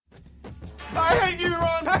I hate you,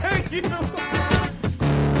 Ron. I hate you.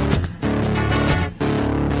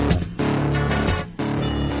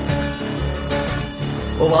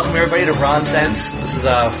 Well, welcome everybody to Ron Sense. This is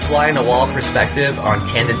a fly-in-the-wall perspective on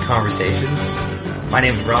candid conversation. My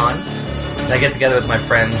name's Ron, and I get together with my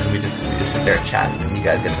friends, and we just sit there and chat, and you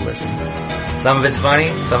guys get to listen. Some of it's funny,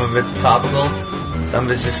 some of it's topical, some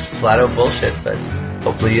of it's just flat-out bullshit, but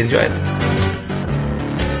hopefully you enjoy it.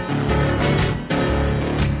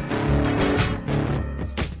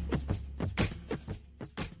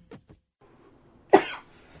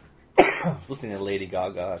 Listening to Lady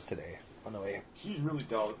Gaga today on the way. She's really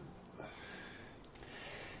talented.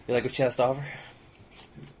 You like what she has to offer?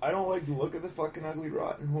 I don't like the look of the fucking ugly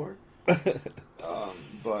rotten whore.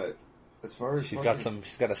 But as far as she's got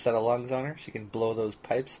a set of lungs on her. She can blow those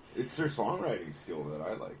pipes. It's her songwriting skill that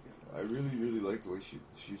I like. I really, really like the way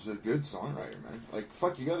she's a good songwriter, man. Like,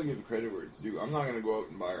 fuck, you gotta give the credit where it's due. I'm not gonna go out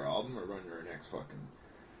and buy her album or run to her next fucking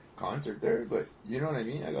concert there, but you know what I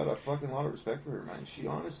mean? I got a fucking lot of respect for her, man. She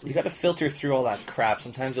honestly... You gotta filter through all that crap.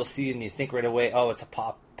 Sometimes you'll see and you think right away, oh, it's a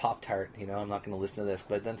Pop-Tart, you know, I'm not gonna listen to this.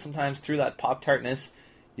 But then sometimes through that Pop-Tartness,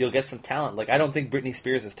 you'll get some talent. Like, I don't think Britney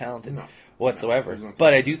Spears is talented whatsoever. No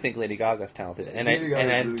but I do think Lady Gaga's talented. And I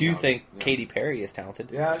really do think Katy Perry is talented.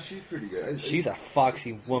 Yeah, she's pretty good. She's a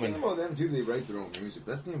foxy woman. The thing about them, too, they write their own music.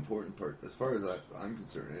 That's the important part, as far as I'm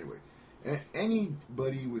concerned, anyway.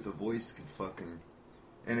 Anybody with a voice could fucking...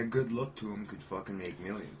 and a good look to him could fucking make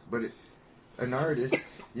millions. But an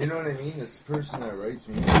artist, you know what I mean? This person that writes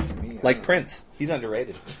music to me... Like Prince. He's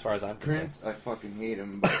underrated, as far as I'm concerned. Prince, I fucking hate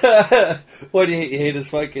him. But what, do you hate his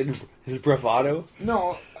bravado?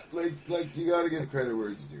 No, like you gotta give credit where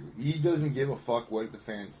it's due. He doesn't give a fuck what the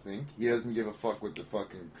fans think. He doesn't give a fuck what the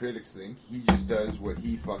fucking critics think. He just does what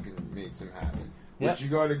he fucking makes him happy. Yep. But you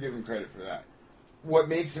gotta give him credit for that. What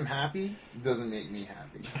makes him happy doesn't make me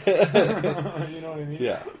happy. You know what I mean?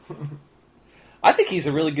 Yeah. I think he's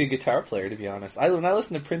a really good guitar player, to be honest. When I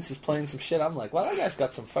listen to Prince's playing some shit, I'm like, wow, that guy's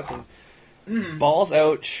got some fucking balls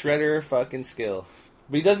out shredder fucking skill.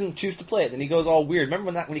 But he doesn't choose to play it, then he goes all weird.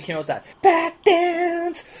 Remember when he came out with that back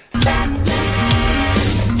dance?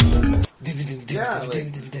 Yeah,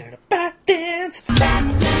 like... back dance!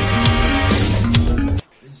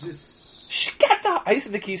 It's just... Shut the... I used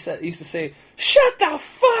to think he used to say, shut the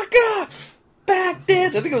fuck up! Back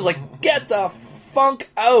dance! I think it was like, get the funk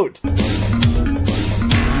out! Get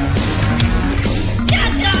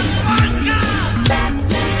the funk out!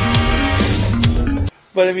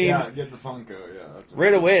 But I mean... Yeah, get the funk out, yeah. That's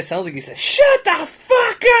right away it sounds like he said, shut the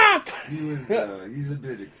fuck up! He's a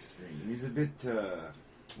bit extreme. He's a bit,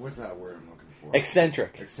 what's that word I'm looking for?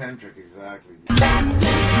 Eccentric. Eccentric, exactly.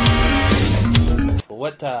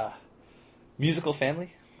 What, musical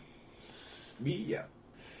family? Me, yeah.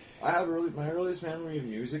 I have my earliest memory of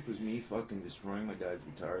music was me fucking destroying my dad's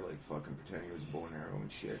guitar, like fucking pretending it was a bow and arrow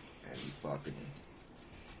and shit. And he fucking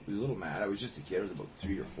was a little mad. I was just a kid. I was about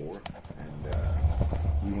 3 or 4. And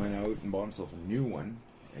he went out and bought himself a new one.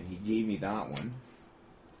 And he gave me that one.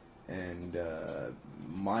 And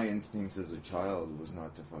my instincts as a child was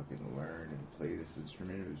not to fucking learn and play this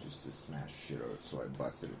instrument. It was just to smash shit out. So I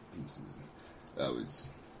busted it to pieces. And that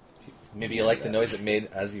was... Maybe you liked the noise it made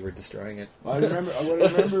as you were destroying it. What I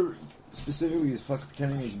remember specifically is fucking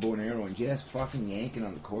pretending it was a bow and arrow and just fucking yanking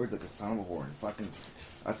on the cords like a son of a whore. And fucking,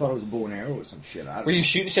 I thought it was a bow and arrow or some shit. Were you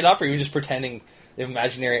shooting shit off, or were you just pretending the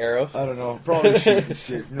imaginary arrow? I don't know. Probably shooting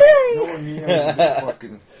shit. No, knowing me, I was a bit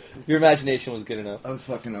fucking... Your imagination was good enough. I was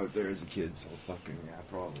fucking out there as a kid, so fucking, yeah,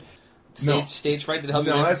 probably. Stage fright did help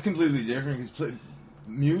you? No, that's completely different. Because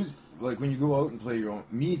music, like when you go out and play your own...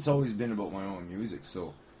 Me, it's always been about my own music,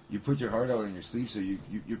 so... You put your heart out on your sleeve, so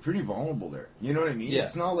you're pretty vulnerable there. You know what I mean? Yeah.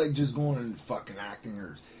 It's not like just going and fucking acting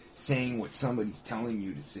or saying what somebody's telling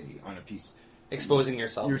you to say on a piece. Exposing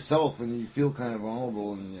yourself. And you feel kind of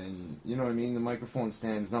vulnerable, and you know what I mean? The microphone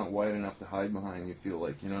stand's not wide enough to hide behind, you feel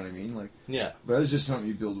like, you know what I mean? Like, yeah. But it's just something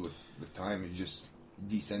you build with time. You just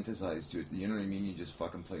desensitize to it. You know what I mean? You just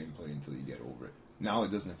fucking play and play until you get over it. Now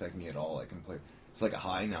it doesn't affect me at all. I can play. It's like a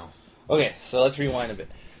high now. Okay, so let's rewind a bit.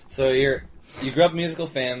 So you grew up in a musical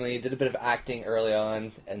family, did a bit of acting early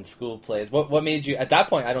on, and school plays. What made you, at that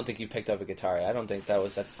point, I don't think you picked up a guitar. I don't think that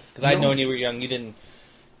was that, because I'd known you were young, you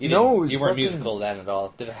weren't musical then at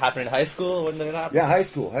all. Did it happen in high school? When did it happen? Yeah, high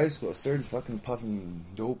school. I started fucking puffing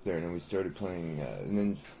dope there, and then we started playing, and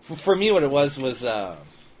then... For me, what it was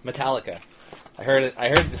Metallica. I heard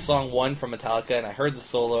the song One from Metallica, and I heard the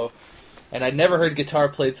solo, and I'd never heard guitar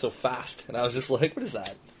played so fast, and I was just like, what is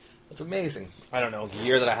that? That's amazing. I don't know, the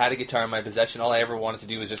year that I had a guitar in my possession, all I ever wanted to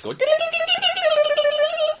do was just go... I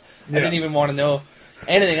didn't even want to know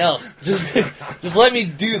anything else. Just let me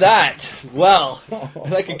do that. Well,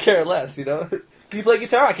 and I could care less, you know. Can you play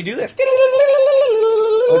guitar? I can do this. Well,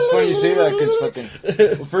 it's funny you say that because fucking.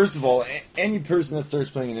 Well, first of all, any person that starts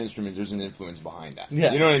playing an instrument, there's an influence behind that.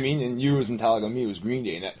 Yeah. You know what I mean? And you was Metallica, me was Green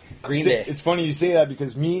Day. And that, Green Day. It's funny you say that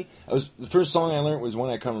because the first song I learned was When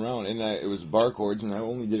I Come Around, and it was bar chords, and I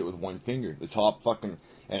only did it with one finger, the top fucking.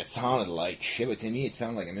 And it sounded like shit, but to me it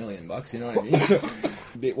sounded like $1 million, you know what I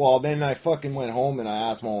mean? Well, then I fucking went home and I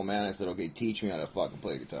asked my old man, I said, okay, teach me how to fucking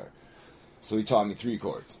play guitar. So he taught me 3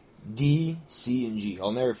 chords. D, C, and G.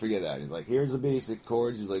 I'll never forget that. He's like, here's the basic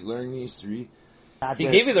chords. He's like, learn these 3. He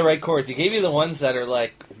gave you the right chords. He gave you the ones that are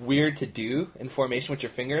like weird to do in formation with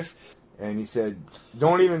your fingers. And he said,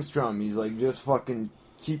 don't even strum. He's like, just fucking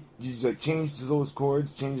he's like, change those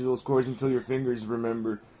chords until your fingers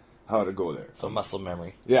remember how to go there. So muscle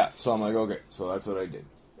memory. Yeah, so I'm like, okay. So that's what I did.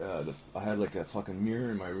 I had like a fucking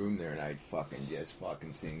mirror in my room there, and I'd fucking just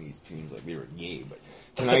fucking sing these tunes like they were gay. But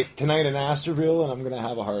tonight in Astorville, and I'm gonna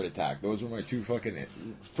have a heart attack. Those were my 2 fucking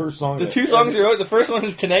first songs. The 2 songs you wrote. The first one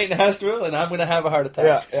is Tonight in Astorville, and I'm gonna have a heart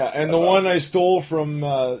attack. Yeah, and That's the awesome. one I stole from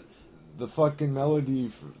the fucking melody.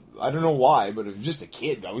 I don't know why, but it was just a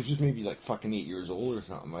kid. I was just maybe like fucking 8 years old or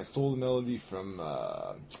something. I stole the melody from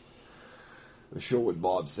the show with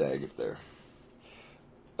Bob Saget there.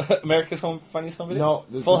 America's Funniest Home Videos?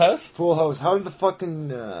 No, Full House? Full House. How did the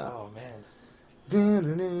fucking? Oh man.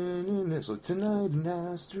 So tonight in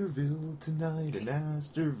Astorville,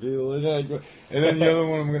 and then the other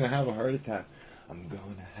one, I'm gonna have a heart attack. I'm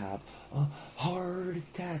gonna have a heart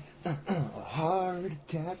attack, a heart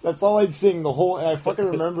attack. That's all I'd sing the whole. And I fucking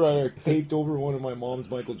remember I taped over one of my mom's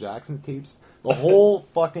Michael Jackson tapes. The whole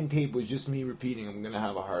fucking tape was just me repeating, "I'm gonna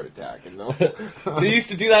have a heart attack." And So you used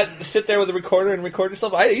to do that, sit there with a recorder and record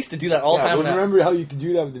yourself? I used to do that all the time. But remember how you could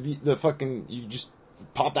do that with the fucking, you just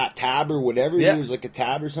pop that tab or whatever. Yeah. It was like a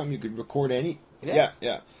tab or something. You could record any. Yeah.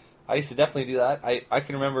 Yeah. I used to definitely do that. I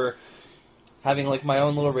can remember having like my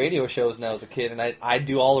own little radio shows now as a kid, and I'd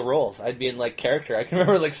do all the roles. I'd be in like character. I can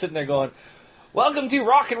remember like sitting there going, "Welcome to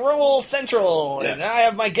Rock and Roll Central," and I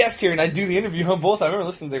have my guest here, and I'd do the interview on both. I remember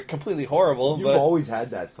listening; they're completely horrible. You've always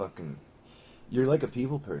had that fucking. You're like a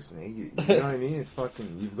people person, eh? You know what I mean? It's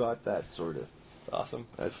fucking. You've got that sort of. It's awesome.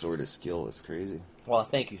 That sort of skill is crazy. Well,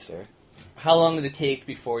 thank you, sir. How long did it take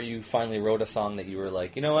before you finally wrote a song that you were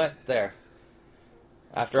like, you know what, there?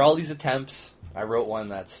 After all these attempts, I wrote one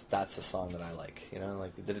that's a song that I like. You know,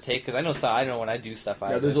 like did it take? Because I know when I do stuff,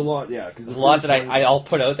 there's a lot. Yeah, because there's a lot that I'll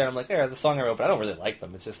put out there. I'm like, there, the song I wrote, but I don't really like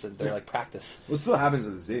them. It's just that they're like practice. Well, it still happens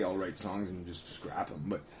to this day. I'll write songs and just scrap them.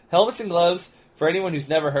 But Helmets and Gloves, for anyone who's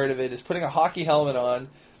never heard of it, is putting a hockey helmet on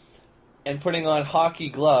and putting on hockey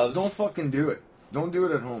gloves. Don't fucking do it. Don't do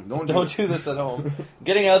it at home. Don't do this at home.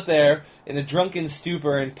 Getting out there in a drunken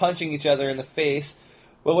stupor and punching each other in the face.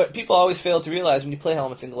 But what people always fail to realize when you play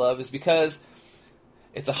Helmets and Gloves is because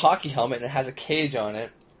it's a hockey helmet and it has a cage on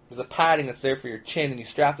it. There's a padding that's there for your chin, and you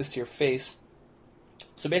strap this to your face.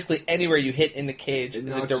 So basically, anywhere you hit in the cage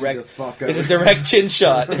is a direct chin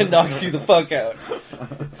shot and knocks you the fuck out.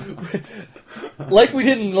 Like we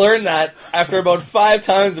didn't learn that after about 5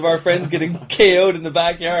 times of our friends getting KO'd in the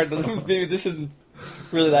backyard. Maybe this isn't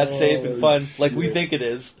really that safe and fun like we think it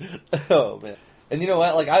is. Oh man. And you know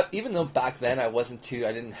what? Like, even though back then I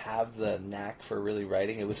didn't have the knack for really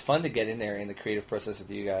writing, it was fun to get in there in the creative process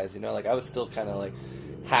with you guys. You know, like I was still kind of like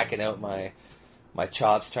hacking out my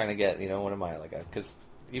chops, trying to get, you know, what am I like? Because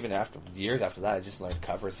even years after that, I just learned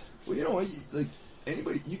covers. Well, you know what? Like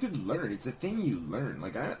anybody, you could learn. It's a thing you learn.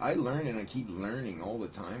 Like I learn and I keep learning all the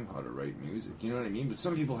time how to write music. You know what I mean? But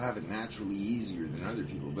some people have it naturally easier than other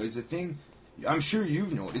people. But it's a thing. I'm sure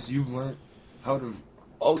you've noticed. You've learned how to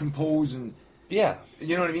compose and. Yeah.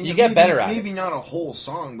 You know what I mean? You get better at it. Maybe not a whole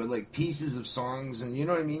song, but like pieces of songs, and you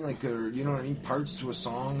know what I mean? Like, you know what I mean? Parts to a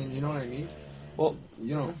song, and you know what I mean? Well, so,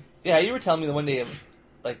 you know. Yeah, you were telling me the one day,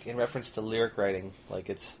 like, in reference to lyric writing, like,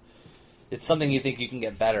 it's something you think you can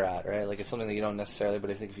get better at, right? Like, it's something that you don't necessarily, but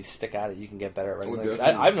I think if you stick at it, you can get better at writing lyrics.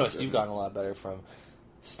 I've noticed you've gotten a lot better from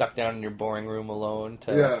stuck down in your boring room alone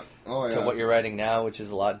to what you're writing now, which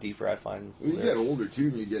is a lot deeper, I find. Well, you get older, too,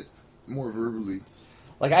 and you get more verbally.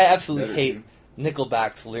 Like, I absolutely hate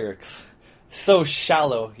Nickelback's lyrics. So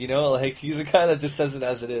shallow, you know? Like, he's a guy that just says it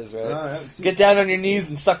as it is, right? Get down on your knees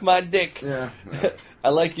and suck my dick. Yeah. I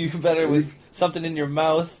like you better with something in your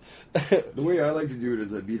mouth. The way I like to do it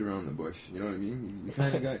is I beat around the bush. You know what I mean? You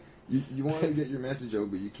kind of got you want to get your message out,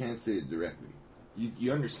 but you can't say it directly.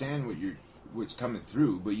 You understand what's coming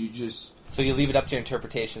through, but you just... So you leave it up to your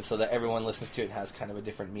interpretation so that everyone listens to it and has kind of a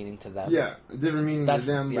different meaning to them. Yeah, a different meaning to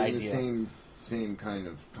them, the but idea. in the same kind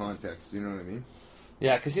of context. You know what I mean?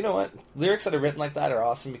 Yeah, because you know what? Lyrics that are written like that are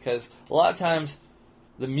awesome because a lot of times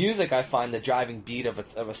the music, I find, the driving beat of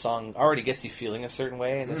a song already gets you feeling a certain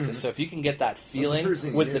way. And so if you can get that feeling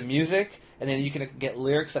with the music, and then you can get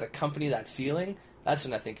lyrics that accompany that feeling, that's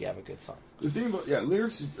when I think you have a good song. The thing about,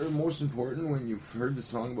 lyrics are most important when you've heard the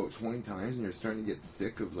song about 20 times and you're starting to get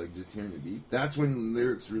sick of, like, just hearing the beat. That's when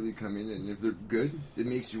lyrics really come in, and if they're good, it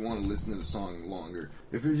makes you want to listen to the song longer.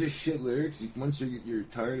 If they're just shit lyrics, once you're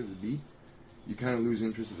tired of the beat, you kind of lose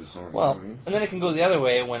interest in the song. Well, you know what I mean? And then it can go the other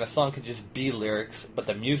way when a song can just be lyrics, but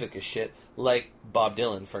the music is shit, like Bob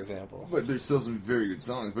Dylan, for example. But there's still some very good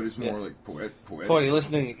songs, but it's more like poetic. Poetry,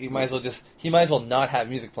 listening, he might as well not have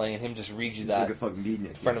music playing and him just read you that. Like a fucking beatnik.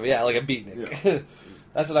 In front of like a beatnik. Yeah.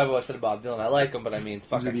 That's what I've always said about Dylan. I like him, but I mean,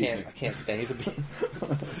 fuck, I can't stand. He's a beat.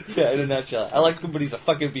 Yeah, in a nutshell, I like him, but he's a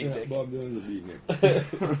fucking beatnik. Yeah, Bob Dylan's a beatnik.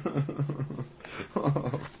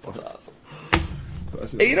 That's awesome.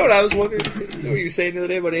 Hey, you know what I was wondering? You know what you were saying the other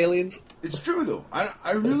day about aliens? It's true, though.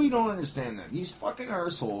 I really don't understand that. These fucking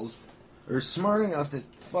arseholes are smart enough to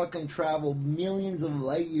fucking travel millions of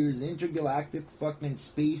light years, intergalactic fucking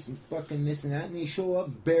space and fucking this and that, and they show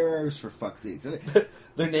up bare arse, for fuck's sake.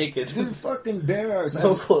 They're naked. They're fucking bare arse.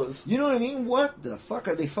 No clothes. You know what I mean? What the fuck?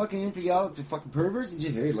 Are they fucking intergalactic fucking perverts? And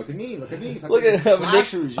just, hey, look at me. Look,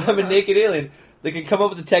 I'm a naked alien. They can come up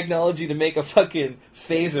with the technology to make a fucking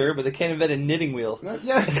phaser, but they can't invent a knitting wheel.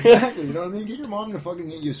 Yeah, exactly. You know what I mean? Get your mom to fucking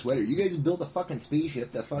knit you a sweater. You guys built a fucking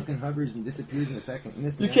spaceship that fucking hovers and disappears in a second.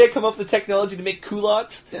 You can't come up with the technology to make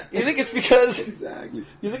culottes? Yeah. You think it's because... Exactly.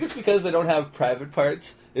 You think it's because they don't have private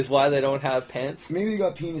parts? Is why they don't have pants? Maybe they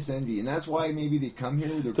got penis envy, and that's why maybe they come here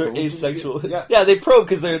with they're asexual. Yeah, they probe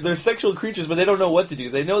because they're sexual creatures, but they don't know what to do.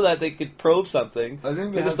 They know that they could probe something. I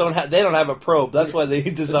think they don't have a probe. That's why they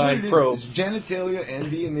design probes. It's genitalia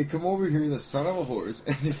envy, and they come over here, the son of a horse,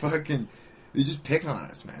 and they just pick on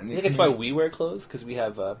us, man. You think it's why we wear clothes because we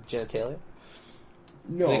have genitalia?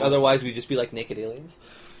 No. Otherwise, we'd just be like naked aliens.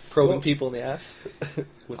 Probing people in the ass?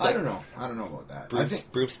 I don't know. I don't know about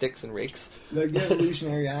that. Broomsticks and rakes. Like, the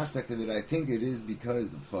evolutionary aspect of it, I think it is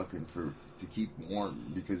because of fucking to keep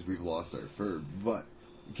warm, because we've lost our fur. But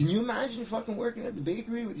can you imagine fucking working at the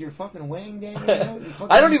bakery with your fucking wang dang out?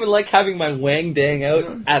 I don't even like having my wang dang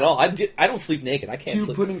out at all. I don't sleep naked. I can't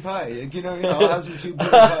sleep. Pew pudding pie. I'll have some pew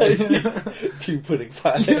pudding pie. Pew pudding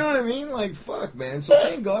pie. You know what I mean? Like, fuck, man. So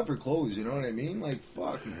thank God for clothes, you know what I mean? Like,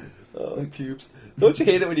 fuck, man. Oh, like pubes. Don't you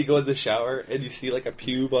hate it when you go in the shower and you see like a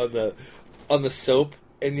pube on the soap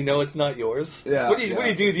and you know it's not yours? Yeah. What do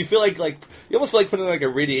you do? Do you feel like you almost feel like putting on like a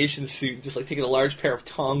radiation suit, just like taking a large pair of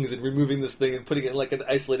tongs and removing this thing and putting it in like an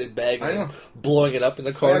isolated bag and blowing it up in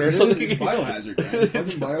the corner or something? It's biohazard, man.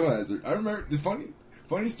 It's fucking biohazard. I remember the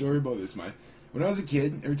funny story about this, man. When I was a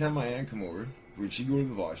kid, every time my aunt come over, when she'd go to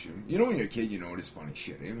the washroom, you know when you're a kid, you notice funny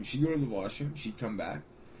shit. Eh? When she'd go to the washroom, she'd come back.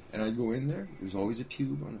 And I'd go in there. There's always a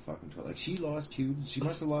pube on the fucking toilet. Like, she lost pubes. She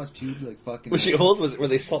must have lost pubes like fucking... Was she old? Were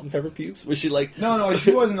they salt and pepper pubes? Was she like... No,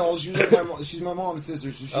 she wasn't old. She was like she's my mom's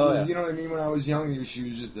sister. So she was, you know what I mean? When I was young, she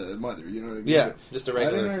was just a mother. You know what I mean? Yeah, just a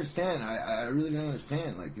regular... I didn't understand. I really didn't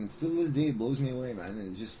understand. Like, and still to this day, it blows me away, man.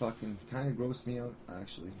 And it just fucking kind of grossed me out,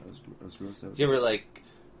 actually. I was grossed out. Did you ever, like...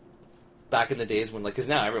 Back in the days when, like... Because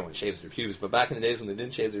now everyone shaves their pubes. But back in the days when they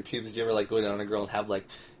didn't shave their pubes, did you ever, like, go down on a girl and have, like...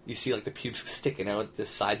 You see, like, the pubes sticking out the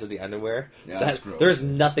sides of the underwear. Yeah, that's gross. There's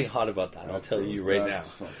nothing hot about that, I'll tell you right now.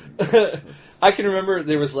 Fucking I can remember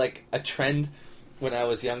there was, like, a trend when I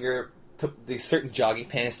was younger, these certain jogging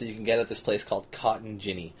pants that you can get at this place called Cotton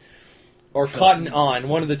Ginny. Or Cotton On,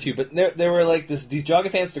 one of the two. But there were, like, these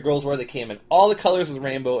jogging pants the girls wore that came in all the colors of the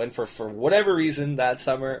rainbow, and for whatever reason that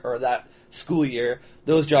summer, or that school year,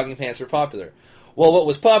 those jogging pants were popular. Well, what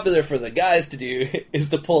was popular for the guys to do is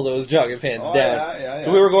to pull those jogging pants down. Yeah.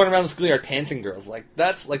 So we were going around the schoolyard pantsing girls. Like,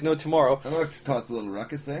 that's like no tomorrow. How much cost a little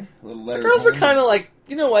ruckus, eh? A little the girls were kind of like,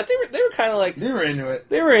 you know what? They were kind of like... They were into it.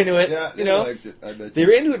 Yeah, they liked it, I bet They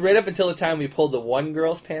were into it right up until the time we pulled the one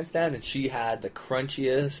girl's pants down, and she had the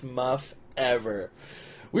crunchiest muff ever.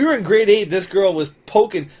 We were in grade 8. This girl was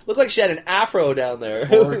poking. Looked like she had an afro down there.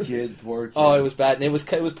 Poor kid. Oh, it was bad. And it was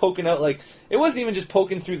poking out like... It wasn't even just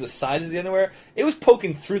poking through the sides of the underwear. It was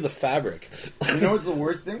poking through the fabric. You know what's the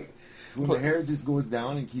worst thing? When the hair just goes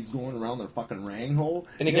down and keeps going around the fucking rang hole.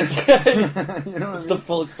 And it gets... you know what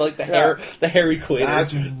I mean? It's like the hair equator.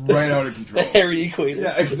 That's right out of control. The hairy equator.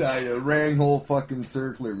 Yeah, exactly. A rang hole fucking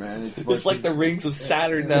circler, man. It's like the rings of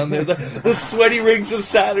Saturn down there. The sweaty rings of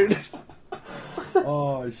Saturn. Oh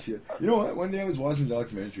Oh shit! You know what? One day I was watching a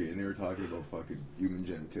documentary and they were talking about fucking human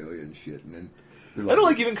genitalia and shit, and then they're I don't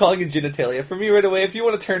like even calling it genitalia. For me, right away, if you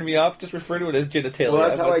want to turn me off, just refer to it as genitalia. Well,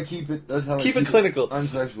 that's how I keep it. That's how keep I it clinical.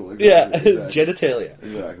 Unsexual. Exactly, Yeah, exactly. genitalia.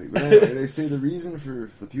 Exactly. But anyway, they say the reason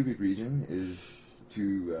for the pubic region is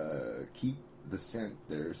to keep the scent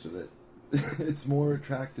there so that it's more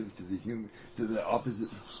attractive to the opposite.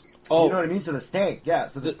 Oh, you know what I mean? So the stank, yeah.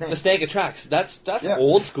 So the stank. The stank attracts. That's Yeah.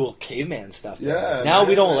 old school caveman stuff. There. Yeah. Now man,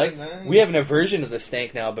 we don't man. we have an aversion to the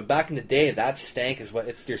stank now, but back in the day, that stank is what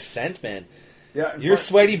it's your scent, man. Yeah. Your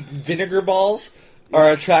sweaty vinegar balls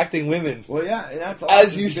are attracting women. Well, yeah, and that's As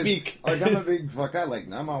awesome you because, speak. Like, I'm a big fuck.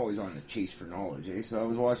 I'm always on the chase for knowledge, eh? So I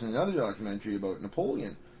was watching another documentary about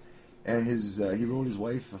Napoleon, and he wrote his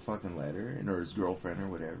wife a fucking letter, or his girlfriend or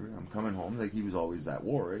whatever. I'm coming home. Like, he was always at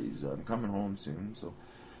war. I'm coming home soon. So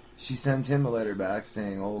she sent him a letter back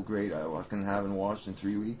saying, "Oh, great, I fucking haven't washed in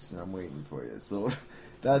 3 weeks, and I'm waiting for you." So.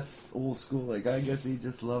 That's old school. Like, I guess they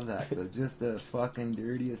just love that. Just the fucking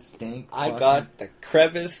dirtiest stank. I got the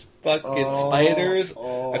crevice fucking spiders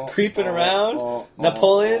creeping around.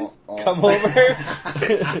 Napoleon, come over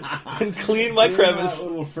and clean my crevice. That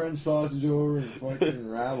little French sausage over and fucking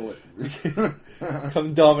unravel it.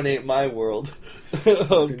 Come dominate my world.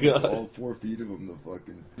 Oh god. All 4 feet of them. The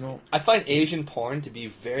fucking no. I find Asian porn to be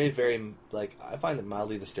very, very I find it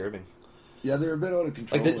mildly disturbing. Yeah, they're a bit out of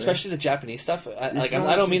control. Especially the Japanese stuff. I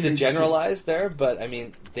don't mean to generalize there, but I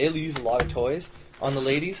mean they use a lot of toys on the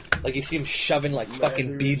ladies. Like you see them shoving like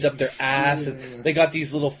fucking beads up their ass, and they got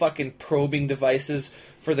these little fucking probing devices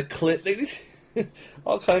for the clit.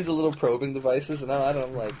 All kinds of little probing devices, and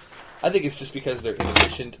I think it's just because they're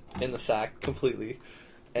inefficient in the sack completely.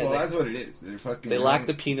 And well, that's what it is. They're fucking. They lack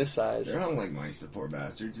the penis size. They're hung like mice, the poor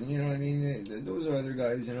bastards, and you know what I mean. Those are other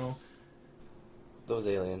guys, you know. Those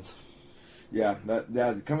aliens. Yeah,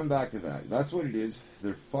 coming back to that, that's what it is.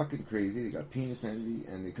 They're fucking crazy. They got penis envy,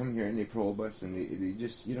 and they come here and they probe us, and they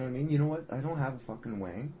just, you know what I mean? You know what? I don't have a fucking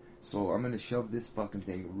wang, so I'm gonna shove this fucking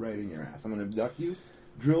thing right in your ass. I'm gonna abduct you,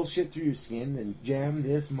 drill shit through your skin, and jam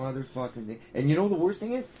this motherfucking thing. And you know the worst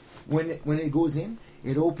thing is? When it goes in,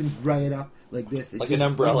 it opens right up like this. Like an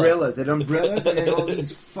umbrella. Umbrellas, and then all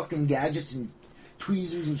these fucking gadgets and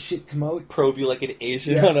tweezers and shit come out. Probe you like an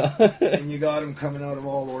Asian. Yeah. And you got them coming out of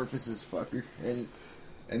all orifices, fucker. And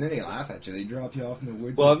then they laugh at you. They drop you off in the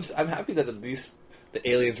woods. Well, I'm happy that at least the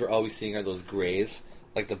aliens we're always seeing are those greys.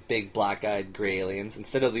 Like the big black-eyed gray aliens.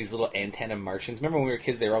 Instead of these little antenna Martians. Remember when we were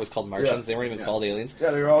kids, they were always called Martians? Yeah. They weren't even called aliens.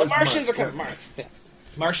 Yeah, they were always the Martians are coming. Yeah.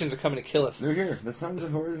 Martians are coming to kill us. They're here. The sons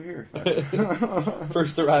of whores are here.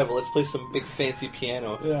 First arrival. Let's play some big fancy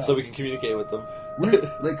piano so we can communicate with them.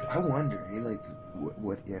 I wonder,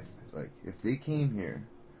 what if they came here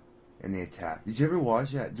and they attacked? Did you ever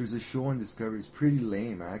watch that? There's a show on Discovery. It's pretty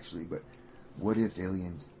lame, actually, but what if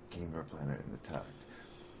aliens came to our planet and attacked?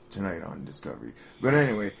 Tonight on Discovery. But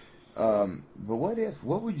anyway, but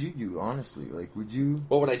what would you do, honestly? Like, would you...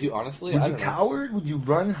 What would I do, honestly? Would you cower? Would you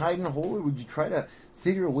run, hide in a hole? Or would you try to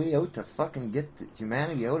figure a way out to fucking get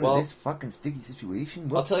humanity out of this fucking sticky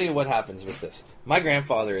situation? I'll tell you what happens with this. My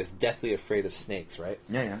grandfather is deathly afraid of snakes, right?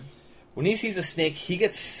 Yeah. When he sees a snake, he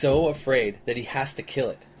gets so afraid that he has to kill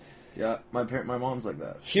it. Yeah, my mom's like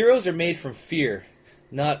that. Heroes are made from fear,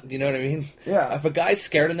 not, you know what I mean? Yeah. If a guy's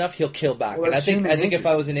scared enough, he'll kill back. Well, and I think if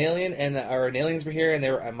I was an alien or aliens were here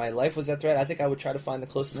and my life was at threat, I think I would try to find the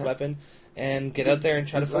closest weapon and get out there and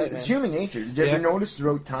try to fight. It's human nature. Did you ever notice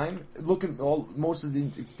throughout time? Look at most of the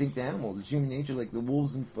extinct animals. It's human nature, like the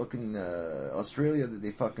wolves in fucking Australia. That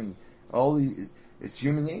they fucking it's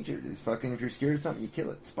human nature. It's fucking, if you're scared of something, you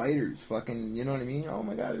kill it. Spiders, fucking, you know what I mean? Oh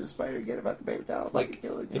my god, there's a spider. Get it back the paper towel. Like,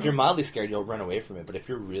 kill it. If you're mildly scared, you'll run away from it. But if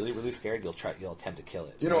you're really, really scared, you'll attempt to kill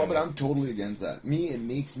it. You know, but I'm totally against that. It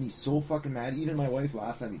makes me so fucking mad. Even my wife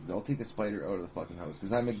laughs at me because I'll take a spider out of the fucking house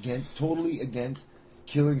because I'm totally against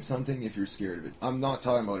killing something if you're scared of it. I'm not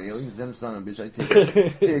talking about aliens. Them son of a bitch. I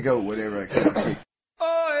take out whatever I can take.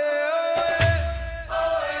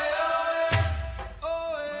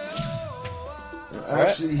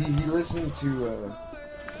 Actually, he listened to the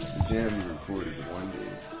jam we recorded one day,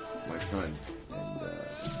 my son, and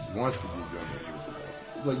he wants to be a drummer.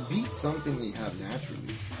 Like, beat's something that you have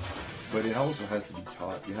naturally, but it also has to be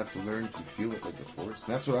taught. You have to learn to feel it like a force.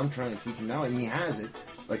 And that's what I'm trying to teach him now, and he has it.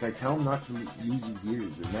 Like, I tell him not to use his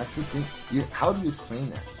ears, and that's the thing. How do you explain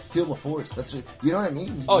that? feel the force. That's what, you know what I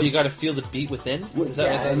mean. Oh, you got to feel the beat within. Well, Is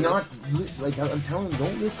that and what not like I'm telling you,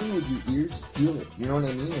 don't listen with your ears. Feel it. You know what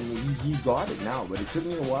I mean? And he's got it now, but it took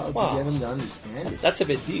me a while Wow. to get him to understand it. That's a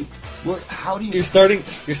bit deep. Well, how do you?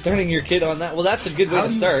 You're starting your kid on that. Well, that's a good way How to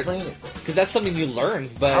do you start explain it? because that's something you learn.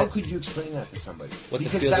 But How could you explain that to somebody? What to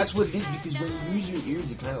Because feel that's the- what it is. Because when you use your ears,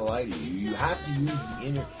 they kind of lie to you. You have to use the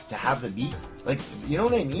inner to have the beat. Like, you know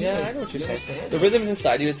what I mean? yeah, Like, I know what you're you saying. understand? The rhythm's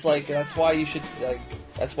inside you. It's like that's why you should like.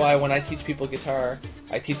 That's why when I teach people guitar,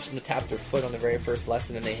 I teach them to tap their foot on the very first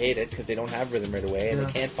lesson, and they hate it because they don't have rhythm right away and Yeah.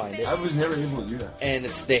 they can't find it. I was never able to do that. And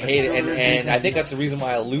they hate it, still and, really and I think think that's the reason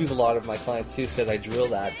why I lose a lot of my clients too, is because I drill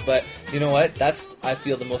that. But you know what? That's I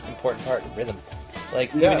feel the most important part, rhythm.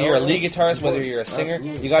 Like Yeah, even you're a oh, lead yeah. guitarist, whether Of course. you're a singer,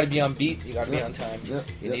 Absolutely. you got to be on beat, you got to be Yeah. on time. Yeah.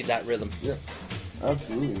 You Yeah. need that rhythm. Yeah,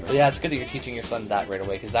 absolutely. But yeah, it's good that you're teaching your son that right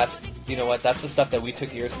away because that's you know what? That's the stuff that we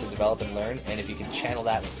took years to develop and learn. And if you can channel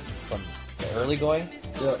that from the early going,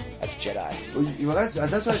 Yeah. that's Jedi. Well, that's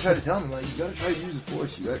what I try to tell him. Like, you gotta try to use the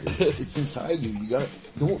force. It's inside you. You gotta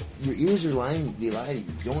don't. Your ears are lying. They lie to you.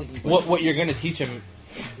 Don't. What you're going to teach him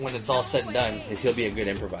when it's all said and done is he'll be a good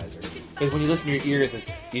improviser. Because when you listen to your ears,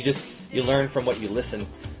 you learn from what you listen.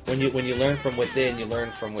 When you learn from within, you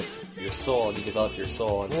learn from with your soul, and you develop your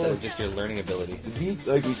soul instead of just your learning ability. The beat,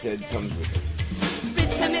 like we said, comes with it.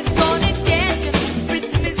 Rhythm is gonna get you.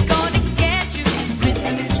 Rhythm is gonna get you.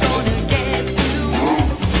 Rhythm is gonna get you.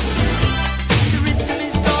 The rhythm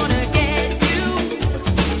is gonna get you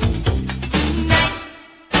tonight.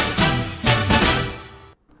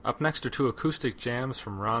 Up next are two acoustic jams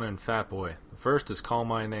from Ron and Fatboy. The first is Call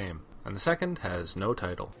My Name, and the second has no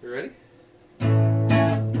title. You ready?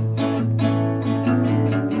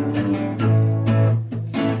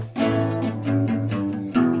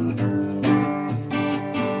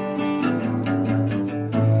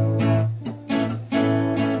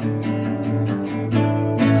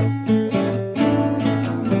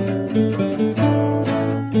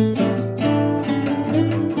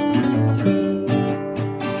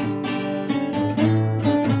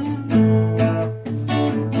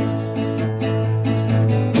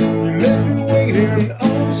 You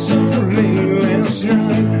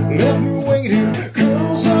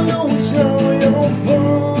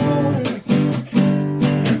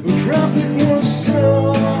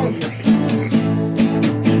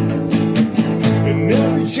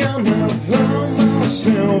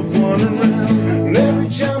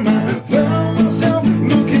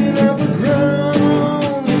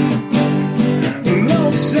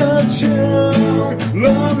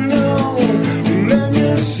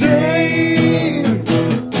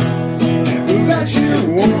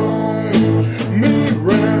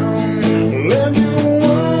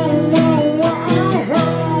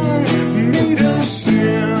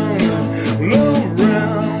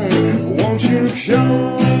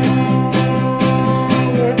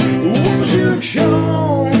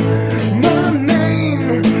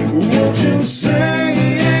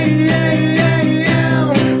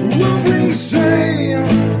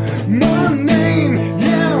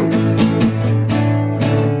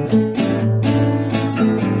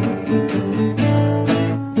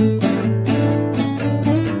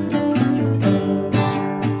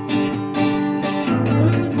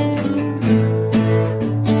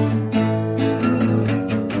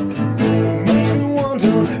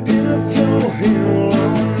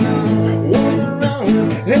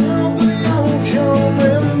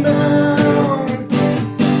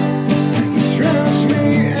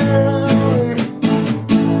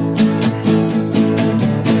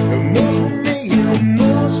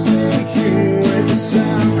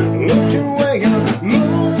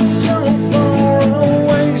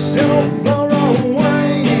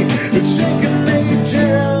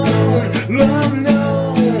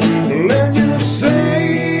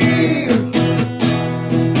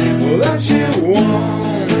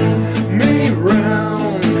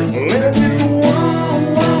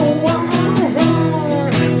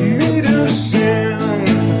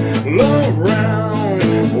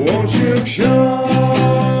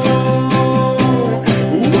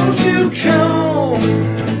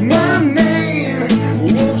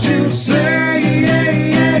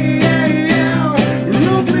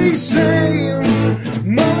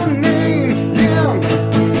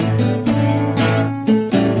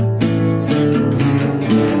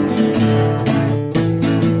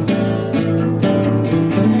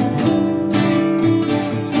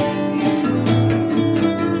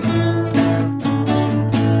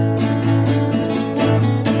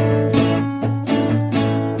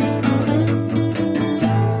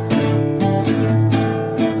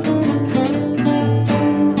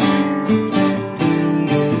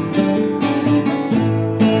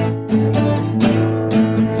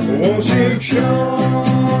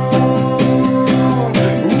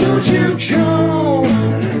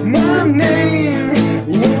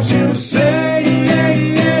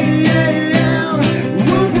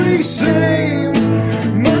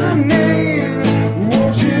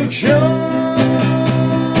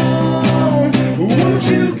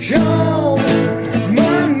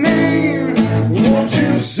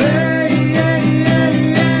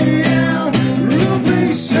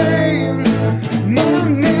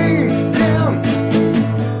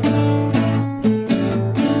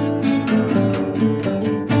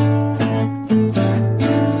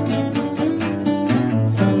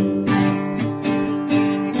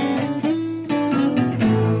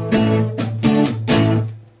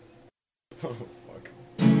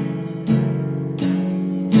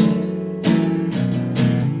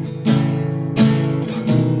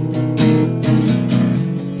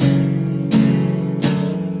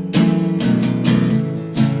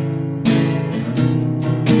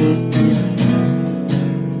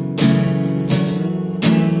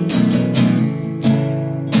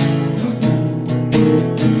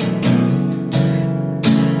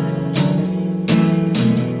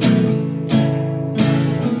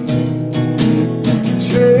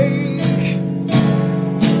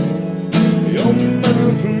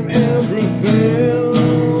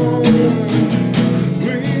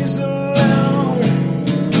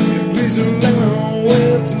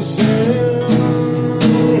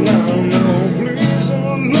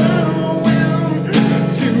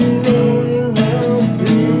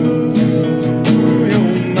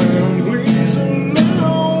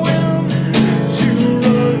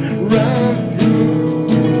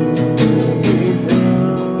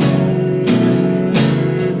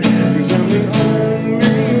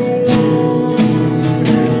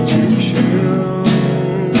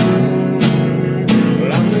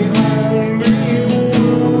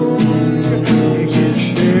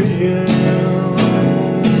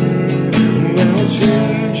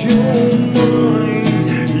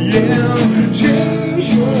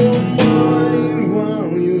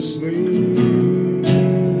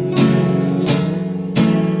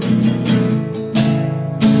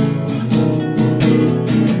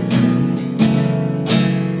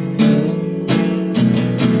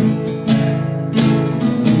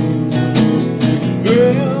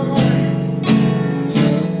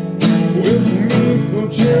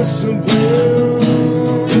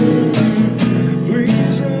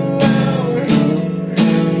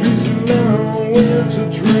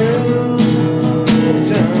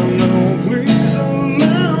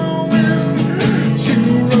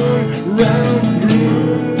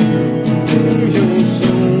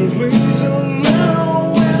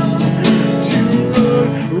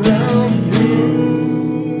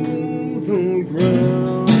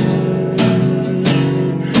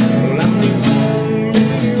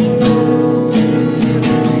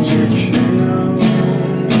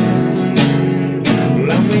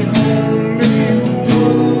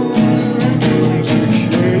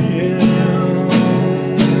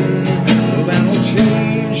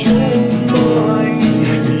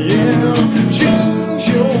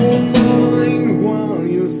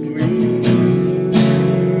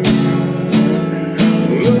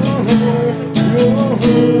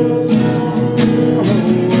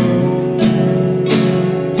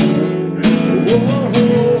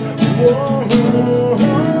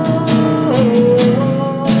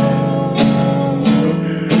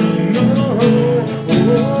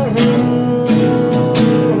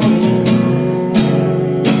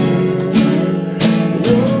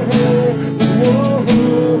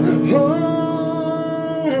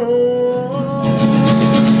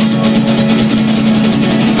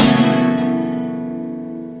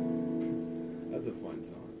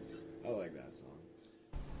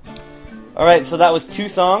that song. All right, so that was 2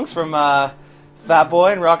 songs from Fat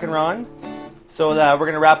Boy and Rock and Ron. So we're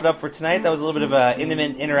going to wrap it up for tonight. That was a little bit of an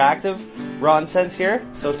intimate, interactive Ron Sense here.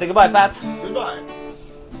 So say goodbye, Fats. Goodbye.